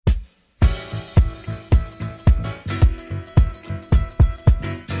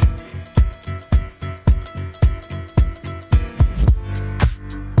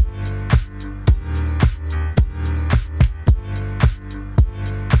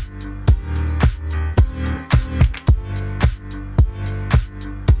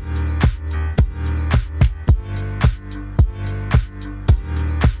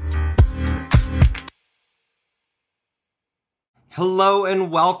Hello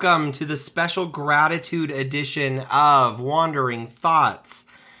and welcome to the special gratitude edition of Wandering Thoughts.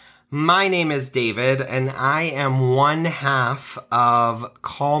 My name is David and I am one half of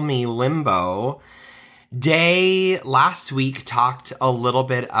Call Me Limbo. Day last week talked a little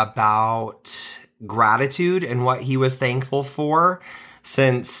bit about gratitude and what he was thankful for,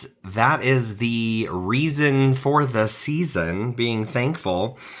 since that is the reason for the season, being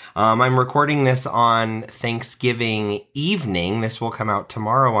thankful. I'm recording this on Thanksgiving evening. This will come out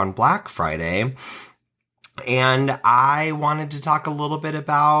tomorrow on Black Friday. And I wanted to talk a little bit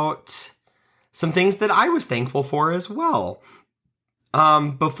about some things that I was thankful for as well.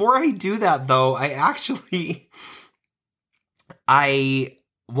 Before I do that, though, I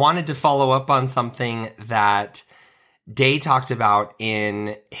wanted to follow up on something that Day talked about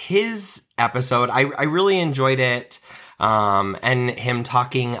in his episode. I really enjoyed it, and him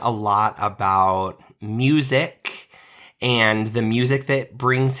talking a lot about music and the music that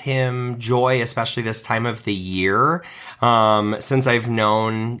brings him joy, especially this time of the year. Since I've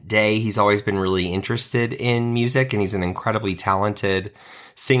known Day, he's always been really interested in music, and he's an incredibly talented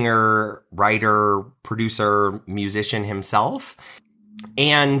singer, writer, producer, musician himself.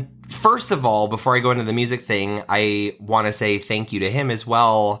 And first of all, before I go into the music thing, I want to say thank you to him as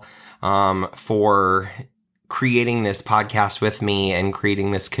well for creating this podcast with me and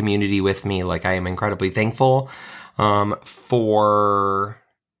creating this community with me. Like, I am incredibly thankful for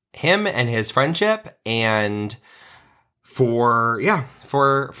him and his friendship, and for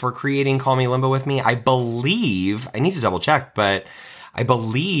creating Call Me Limbo with me. I believe, I need to double check, but I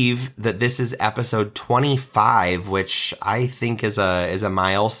believe that this is episode 25, which I think is a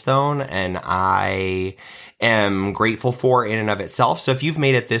milestone, and I am grateful for in and of itself. So if you've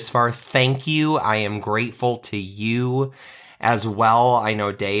made it this far, thank you. I am grateful to you as well. I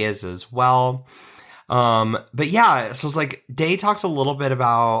know Day is as well. But yeah, so it's like Day talks a little bit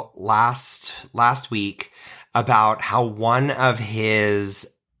about last week about how one of his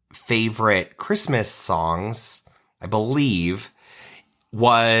favorite Christmas songs, I believe,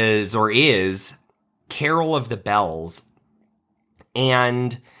 was or is Carol of the Bells.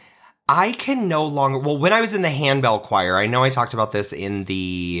 And I can no longer, well, when I was in the handbell choir, I know I talked about this in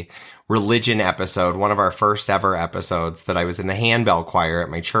the religion episode, one of our first ever episodes, that I was in the handbell choir at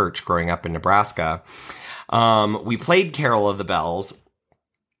my church growing up in Nebraska. We played Carol of the Bells,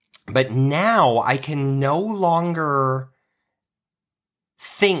 but now I can no longer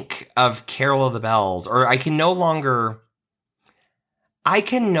think of Carol of the Bells, or I can no longer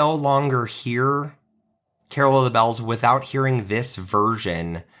hear Carol of the Bells without hearing this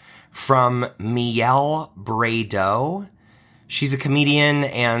version from Miel Brado. She's a comedian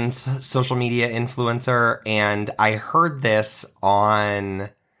and social media influencer, and I heard this on, I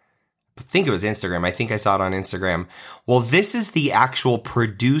think it was Instagram. I think I saw it on Instagram. Well, this is the actual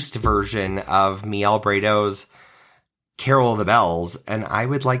produced version of Miel Brado's Carol of the Bells, and I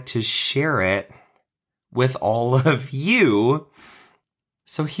would like to share it with all of you.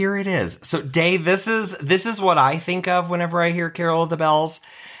 So here it is. So Day, this is what I think of whenever I hear Carol of the Bells,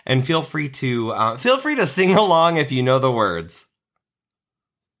 and feel free to sing along if you know the words.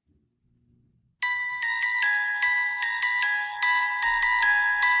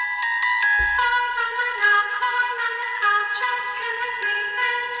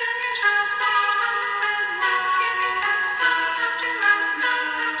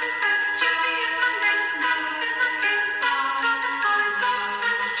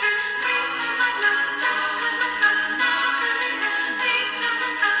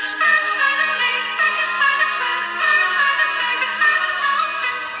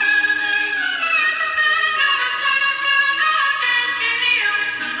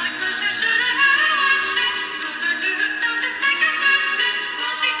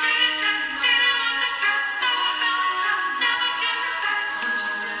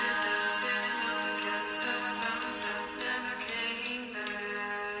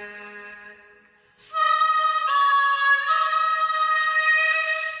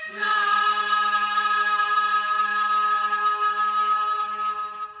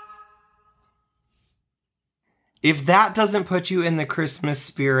 If that doesn't put you in the Christmas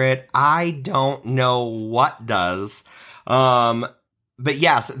spirit, I don't know what does. But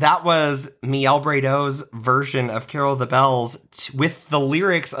yes, that was Miel Brado's version of Carol of the Bells with the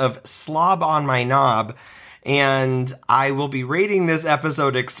lyrics of Slob on My Knob. And I will be rating this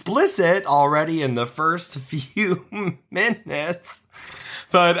episode explicit already in the first few minutes.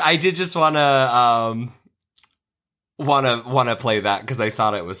 But I did just want to play that because I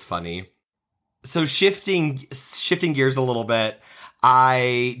thought it was funny. So shifting gears a little bit,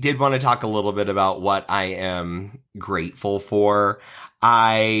 I did want to talk a little bit about what I am grateful for.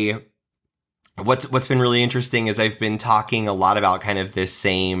 What's been really interesting is I've been talking a lot about kind of this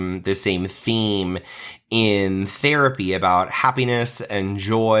same theme in therapy about happiness and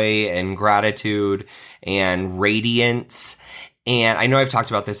joy and gratitude and radiance. And I know I've talked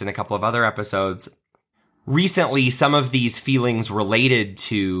about this in a couple of other episodes. Recently, some of these feelings related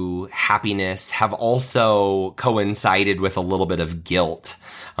to happiness have also coincided with a little bit of guilt,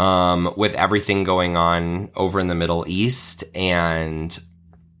 with everything going on over in the Middle East and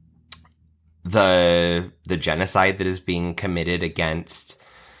the genocide that is being committed against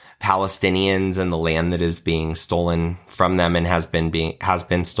Palestinians and the land that is being stolen from them and has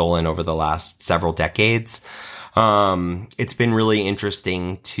been stolen over the last several decades. It's been really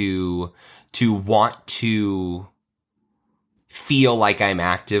interesting to want to feel like I'm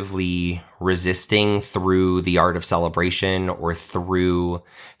actively resisting through the art of celebration or through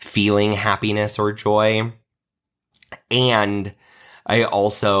feeling happiness or joy. And I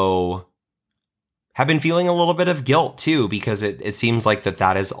also have been feeling a little bit of guilt too, because it seems like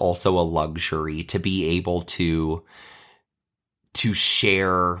that is also a luxury to be able to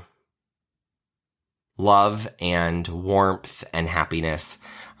share love and warmth and happiness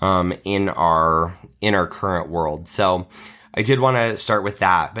in our current world. So I did want to start with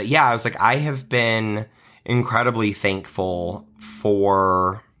that. But yeah, I was like, I have been incredibly thankful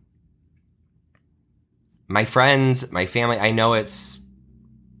for my friends, my family. I know it's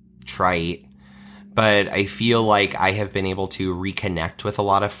trite, but I feel like I have been able to reconnect with a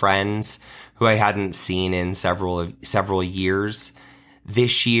lot of friends who I hadn't seen in several years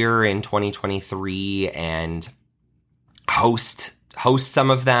this year in 2023, and host some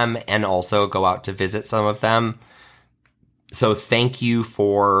of them and also go out to visit some of them. So thank you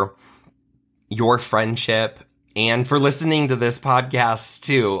for your friendship and for listening to this podcast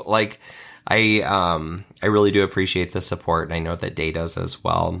too. Like I really do appreciate the support, and I know that Day does as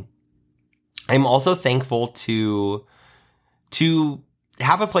well. I'm also thankful to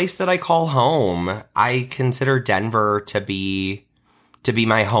have a place that I call home. I consider Denver to be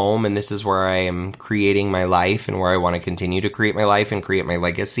my home, and this is where I am creating my life and where I want to continue to create my life and create my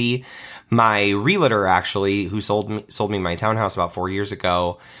legacy. My realtor, actually, who sold me my townhouse about 4 years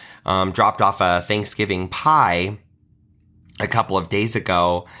ago, dropped off a Thanksgiving pie a couple of days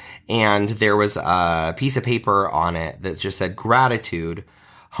ago, and there was a piece of paper on it that just said, "Gratitude.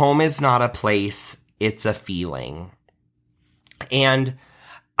 Home is not a place, it's a feeling." And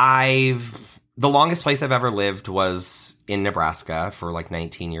the longest place I've ever lived was in Nebraska for like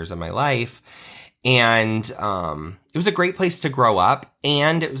 19 years of my life. And it was a great place to grow up,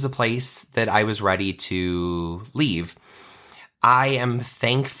 and it was a place that I was ready to leave. I am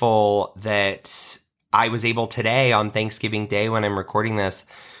thankful that I was able today on Thanksgiving Day, when I'm recording this,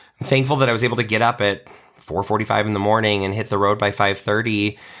 I'm thankful that I was able to get up at 4:45 in the morning and hit the road by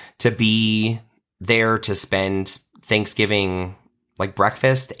 5:30 to be there to spend Thanksgiving, like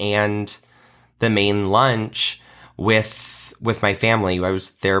breakfast and the main lunch with my family. I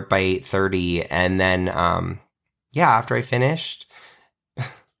was there by 8:30, and then after I finished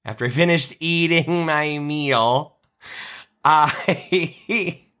eating my meal,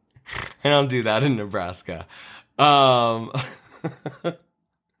 I don't do that in Nebraska. I'm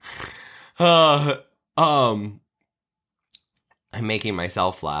making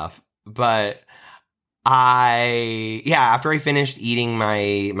myself laugh, but after I finished eating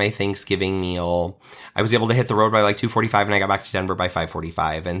my Thanksgiving meal, I was able to hit the road by like 2:45, and I got back to Denver by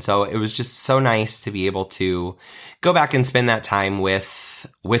 5:45. And so it was just so nice to be able to go back and spend that time with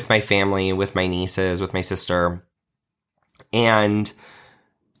my family, with my nieces, with my sister, and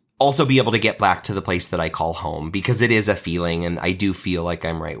also be able to get back to the place that I call home, because it is a feeling, and I do feel like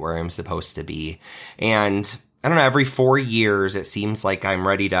I'm right where I'm supposed to be. And I don't know, every 4 years, it seems like I'm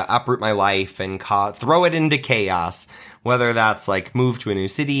ready to uproot my life and throw it into chaos, whether that's like move to a new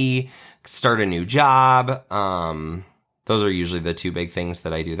city, start a new job. Those are usually the two big things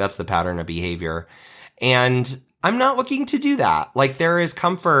that I do. That's the pattern of behavior. And I'm not looking to do that. Like, there is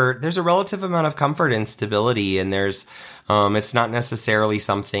comfort. There's a relative amount of comfort in stability, and it's not necessarily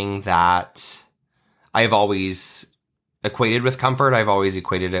something that I've always equated with comfort. I've always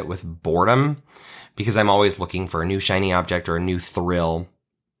equated it with boredom, because I'm always looking for a new shiny object or a new thrill.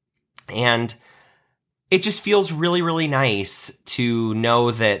 And it just feels really, really nice to know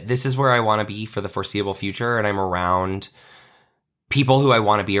that this is where I want to be for the foreseeable future, and I'm around people who I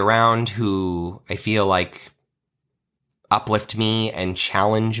want to be around, who I feel like uplift me and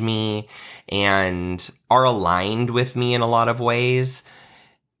challenge me and are aligned with me in a lot of ways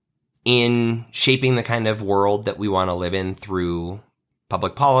in shaping the kind of world that we want to live in through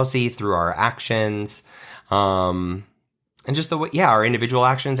public policy, through our actions, and just the way, our individual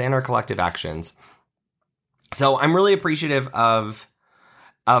actions and our collective actions. So I'm really appreciative of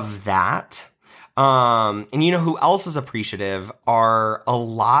that. And you know who else is appreciative are a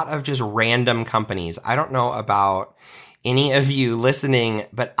lot of just random companies. I don't know about any of you listening,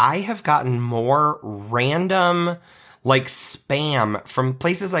 but I have gotten more random like spam from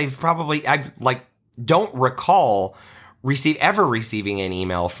places I like don't recall receiving an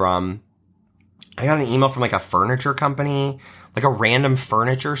email from. I got an email from like a furniture company, like a random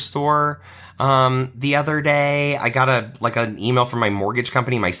furniture store. The other day, I got an email from my mortgage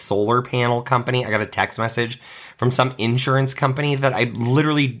company, my solar panel company. I got a text message from some insurance company that I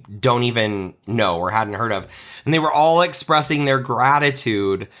literally don't even know or hadn't heard of. And they were all expressing their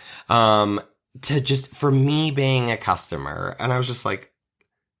gratitude, for me being a customer. And I was just like,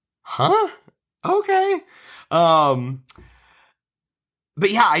 huh? Okay. But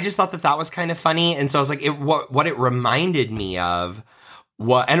yeah, I just thought that was kind of funny. And so I was like, what it reminded me of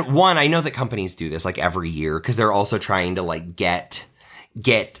I know that companies do this like every year because they're also trying to like get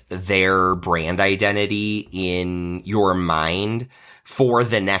their brand identity in your mind for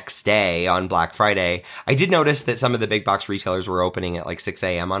the next day on Black Friday. I did notice that some of the big box retailers were opening at like 6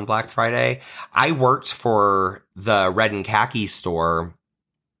 a.m. on Black Friday. I worked for the Red and Khaki store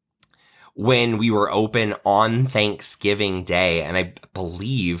when we were open on Thanksgiving Day, and I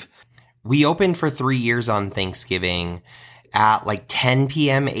believe we opened for 3 years on Thanksgiving at like 10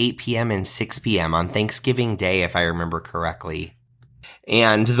 p.m., 8 p.m., and 6 p.m. on Thanksgiving Day, if I remember correctly.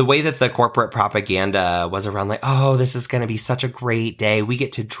 And the way that the corporate propaganda was around like, oh, this is going to be such a great day. We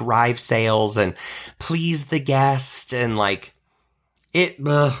get to drive sales and please the guest. And like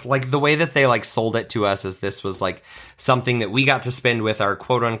like the way that they like sold it to us as this was like something that we got to spend with our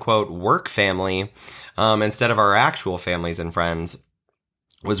quote unquote work family, instead of our actual families and friends,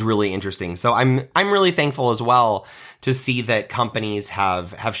 was really interesting. So I'm really thankful as well to see that companies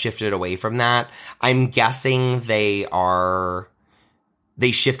have shifted away from that. I'm guessing they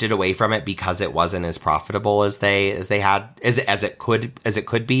shifted away from it because it wasn't as profitable as it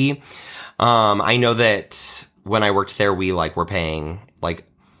could be. I know that when I worked there, we were paying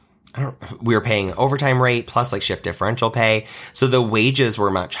we were paying overtime rate plus like shift differential pay. So the wages were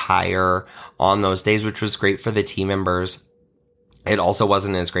much higher on those days, which was great for the team members. It also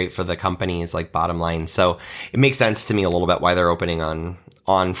wasn't as great for the company's like bottom line. So it makes sense to me a little bit why they're opening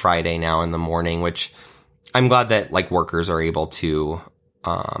on Friday now in the morning, which I'm glad that like workers are able to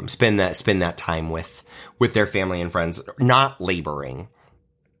spend that time with their family and friends, not laboring.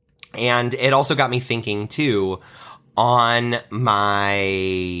 And it also got me thinking too, on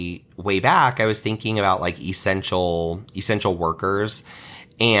my way back, I was thinking about like essential workers,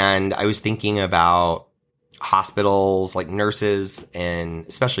 and I was thinking about hospitals, like nurses, and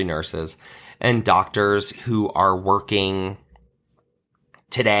especially nurses and doctors who are working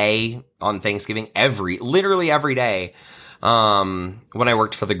today on Thanksgiving literally every day. When I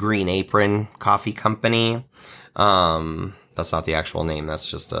worked for the Green Apron Coffee Company, that's not the actual name.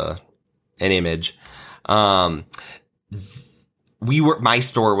 That's just an image. My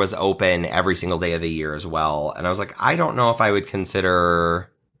store was open every single day of the year as well. And I was like, I don't know if I would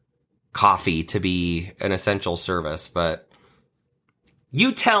consider coffee to be an essential service, but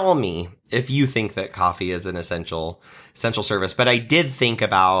you tell me if you think that coffee is an essential service. But I did think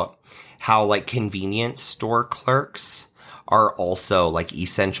about how like convenience store clerks are also like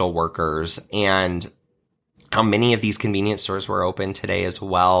essential workers, and how many of these convenience stores were open today as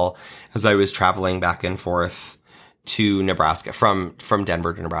well, as I was traveling back and forth to Nebraska, from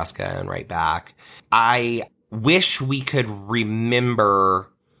Denver to Nebraska and right back. I wish we could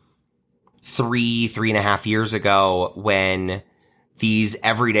remember 3.5 years ago when these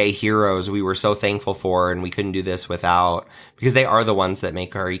everyday heroes we were so thankful for, and we couldn't do this without, because they are the ones that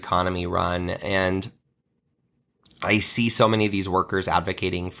make our economy run. And I see so many of these workers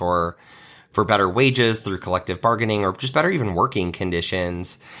advocating for better wages through collective bargaining, or just better even working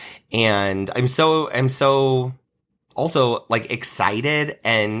conditions. And I'm so also like excited,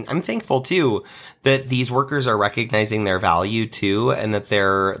 and I'm thankful too that these workers are recognizing their value too, and that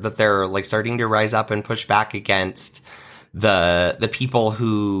they're like starting to rise up and push back against the people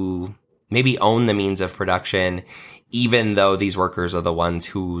who maybe own the means of production, even though these workers are the ones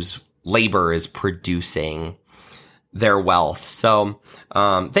whose labor is producing their wealth. So,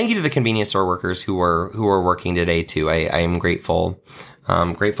 thank you to the convenience store workers who are working today too. I am grateful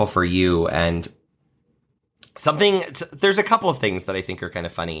for you. And there's a couple of things that I think are kind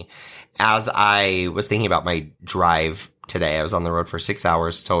of funny. As I was thinking about my drive today, I was on the road for 6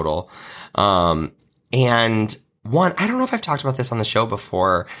 hours total. And one, I don't know if I've talked about this on the show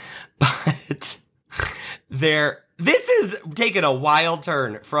before, but this is taking a wild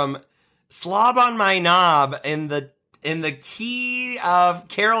turn from Slob on My Knob in the key of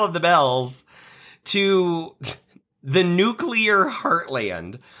Carol of the Bells to the nuclear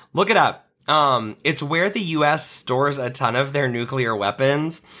heartland. Look it up. It's where the U.S. stores a ton of their nuclear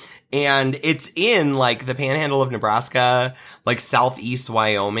weapons. And it's in, like, the panhandle of Nebraska, like, southeast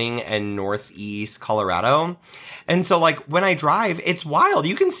Wyoming and northeast Colorado. And so, like, when I drive, it's wild.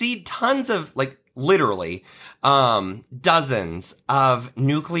 You can see tons of, like, literally, dozens of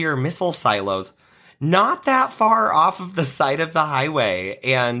nuclear missile silos not that far off of the side of the highway.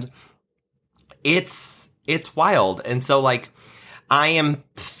 And it's wild. And so, like, I am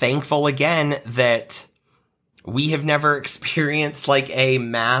thankful again that we have never experienced, like, a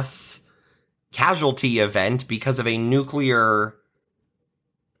mass casualty event because of a nuclear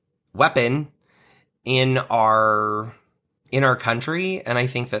weapon in our country. And I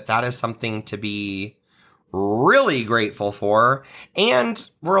think that is something to be really grateful for. And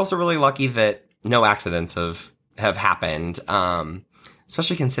we're also really lucky that no accidents have happened,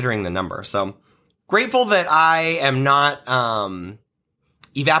 especially considering the number. So grateful that I am not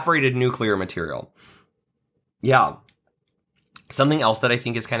evaporated nuclear material. Yeah. Something else that I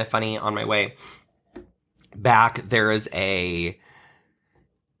think is kind of funny on my way back, there's a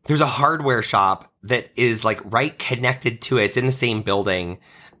hardware shop that is, like, right connected to it. It's in the same building.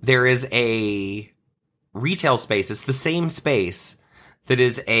 There is a retail space. It's the same space that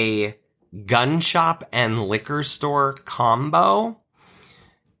is a gun shop and liquor store combo.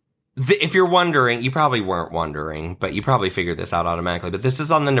 If you're wondering, you probably weren't wondering, but you probably figured this out automatically. But this is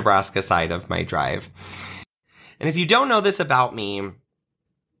on the Nebraska side of my drive. And if you don't know this about me,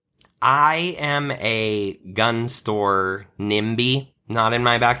 I am a gun store NIMBY, not in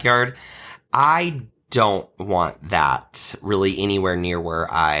my backyard. I don't want that really anywhere near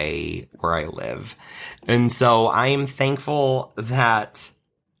where I live. And so I am thankful that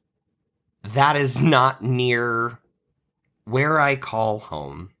is not near where I call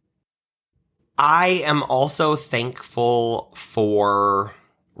home. I am also thankful for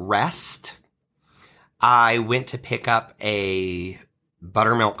rest. I went to pick up a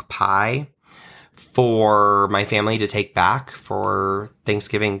buttermilk pie for my family to take back for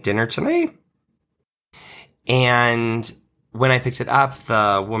Thanksgiving dinner tonight. And when I picked it up,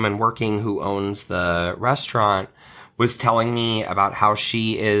 the woman working who owns the restaurant was telling me about how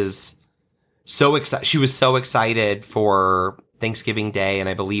she is so excited. She was so excited for Thanksgiving Day and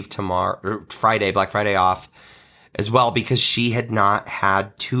I believe Friday, Black Friday off as well, because she had not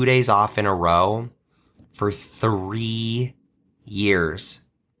had 2 days off in a row for 3 years.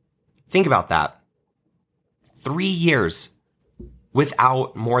 Think about that. 3 years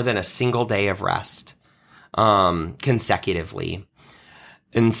without more than a single day of rest, consecutively.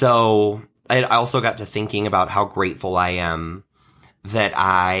 And so I also got to thinking about how grateful I am that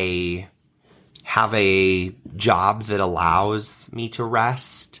I have a job that allows me to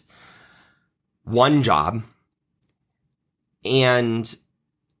rest. One job. And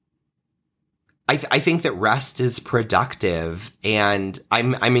I think that rest is productive, and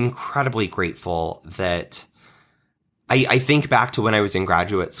I'm incredibly grateful that I think back to when I was in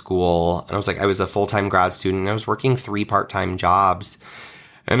graduate school, and I was a full-time grad student, and I was working 3 part-time jobs,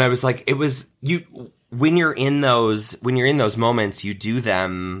 and I was like, when you're in those moments, you do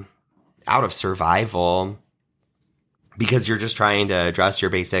them out of survival because you're just trying to address your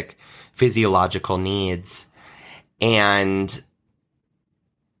basic physiological needs. And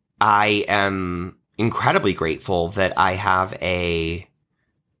I am incredibly grateful that I have a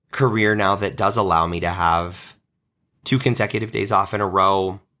career now that does allow me to have 2 consecutive days off in a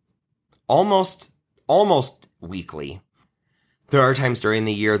row, almost weekly. There are times during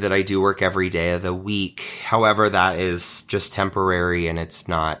the year that I do work every day of the week. However, that is just temporary, and it's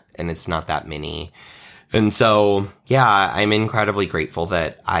not that many. And so, yeah, I'm incredibly grateful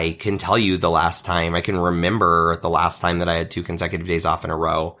that I can tell you I can remember the last time that I had 2 consecutive days off in a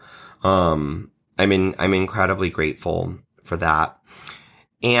row. I'm incredibly grateful for that.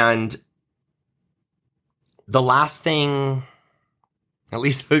 And the last thing, at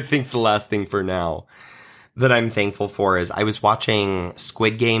least I think the last thing for now that I'm thankful for, is I was watching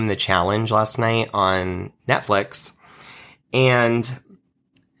Squid Game: The Challenge last night on Netflix, and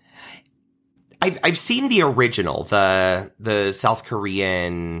I've seen the original, the South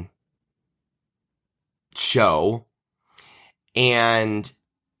Korean show, and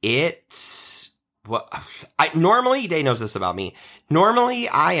normally, Day knows this about me. Normally,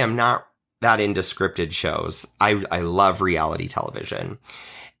 I am not that into scripted shows. I love reality television,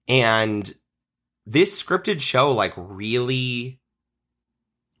 and this scripted show, like, really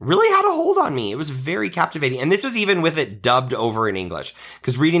had a hold on me. It was very captivating. And this was even with it dubbed over in English,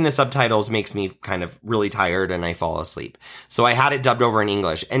 because reading the subtitles makes me kind of really tired and I fall asleep. So I had it dubbed over in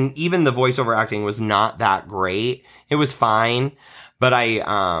English, and even the voiceover acting was not that great. It was fine, but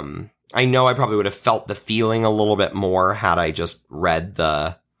I know I probably would have felt the feeling a little bit more had I just read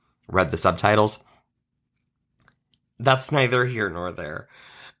the subtitles. That's neither here nor there.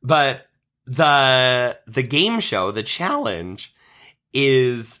 But the game show, the challenge,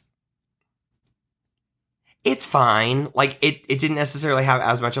 it's fine. Like, it didn't necessarily have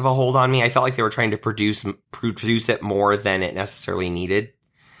as much of a hold on me. I felt like they were trying to produce it more than it necessarily needed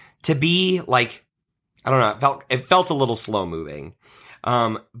to be. Like, I don't know. It felt a little slow moving.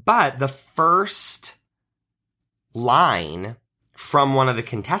 But the first line from one of the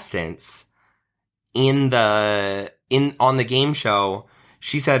contestants on the game show,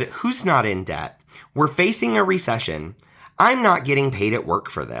 she said, "Who's not in debt? We're facing a recession. I'm not getting paid at work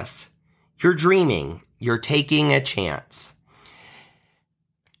for this. You're dreaming. You're taking a chance."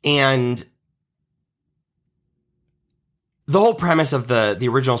 And the whole premise of the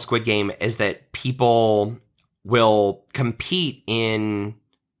original Squid Game is that people will compete in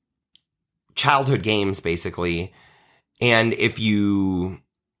childhood games, basically. And if you're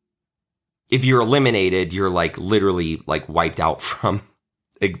eliminated, you're, like, literally, like, wiped out from,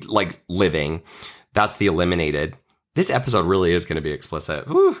 like, living. That's the eliminated. This episode really is going to be explicit.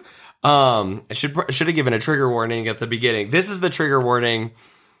 Whew. I should have given a trigger warning at the beginning. This is the trigger warning,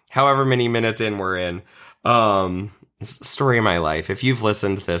 however many minutes in we're in. Story of my life. If you've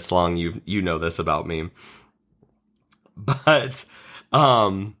listened this long, you know this about me. But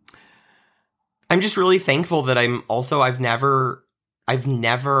I'm just really thankful that I've never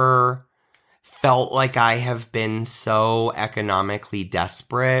felt like I have been so economically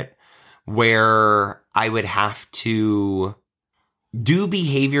desperate where I would have to do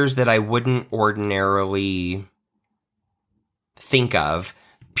behaviors that I wouldn't ordinarily think of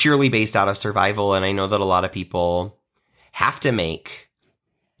purely based out of survival. And I know that a lot of people have to make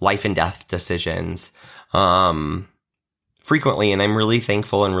life and death decisions frequently. And I'm really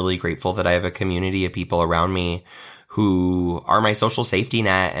thankful and really grateful that I have a community of people around me who are my social safety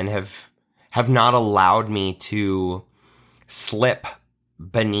net and have not allowed me to slip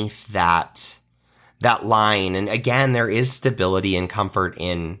beneath that line. And again, there is stability and comfort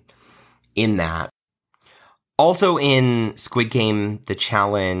in that. Also in Squid Game, the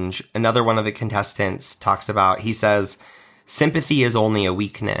challenge, another one of the contestants talks about, he says, sympathy is only a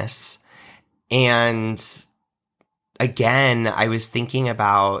weakness. And again, I was thinking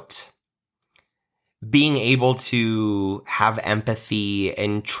about being able to have empathy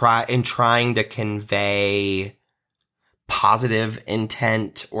and trying to convey positive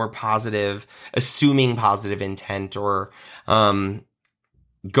intent or assuming positive intent, or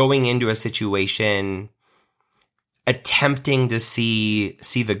going into a situation attempting to see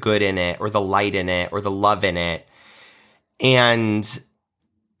the good in it, or the light in it, or the love in it, and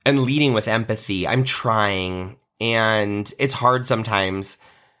leading with empathy. I'm trying, and it's hard sometimes.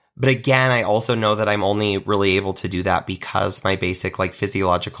 But again, I also know that I'm only really able to do that because my basic, like,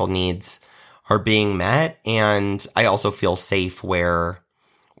 physiological needs are being met, and I also feel safe where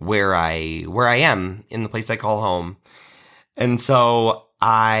I am, in the place I call home. And so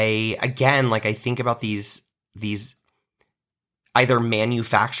I think about these either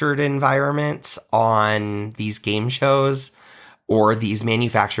manufactured environments on these game shows, or these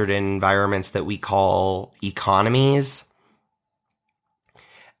manufactured environments that we call economies,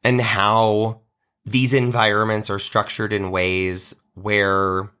 and how these environments are structured in ways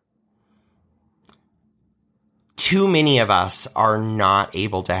where too many of us are not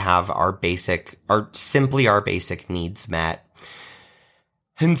able to have our basic needs met.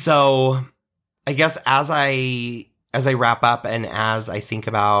 And so I guess as I wrap up, and as I think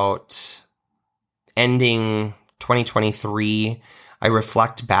about ending 2023, I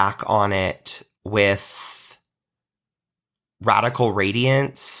reflect back on it with radical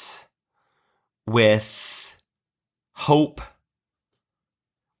radiance, with hope,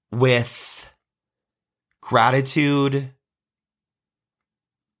 with gratitude,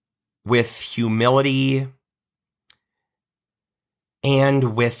 with humility,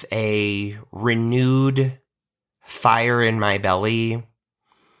 and with a renewed fire in my belly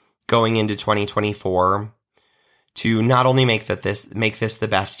going into 2024 to not only make this the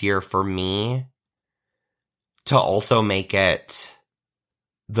best year for me, to also make it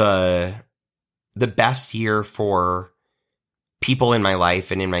the best year for people in my life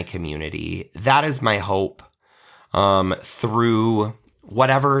and in my community. That is my hope through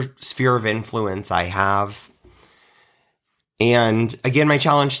whatever sphere of influence I have. And again, my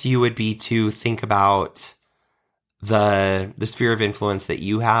challenge to you would be to think about the sphere of influence that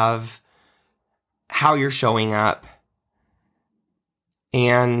you have, how you're showing up,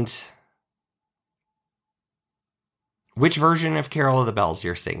 and which version of Carol of the Bells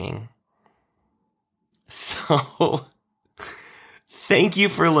you're singing. So, thank you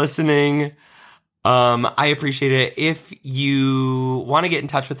for listening. I appreciate it. If you want to get in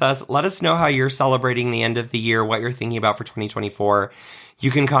touch with us, let us know how you're celebrating the end of the year, what you're thinking about for 2024.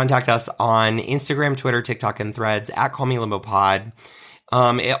 You can contact us on Instagram, Twitter, TikTok, and Threads at Call Me Limbo Pod.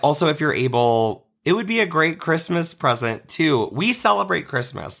 Also, if you're able, it would be a great Christmas present too. We celebrate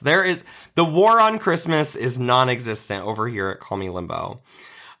Christmas. The war on Christmas is non-existent over here at Call Me Limbo.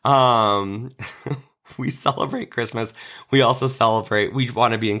 We celebrate Christmas. We also we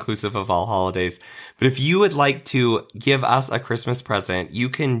want to be inclusive of all holidays. But if you would like to give us a Christmas present, you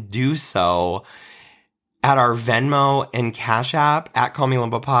can do so at our Venmo and Cash App at Call Me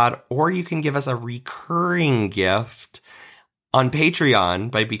Limbo Pod, or you can give us a recurring gift on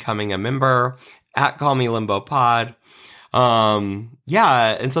Patreon by becoming a member at Call Me Limbo Pod. And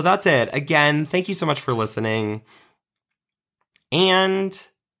so that's it. Again, thank you so much for listening. And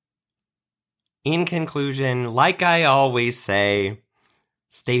in conclusion, like I always say,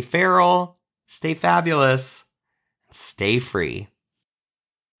 stay feral, stay fabulous, stay free.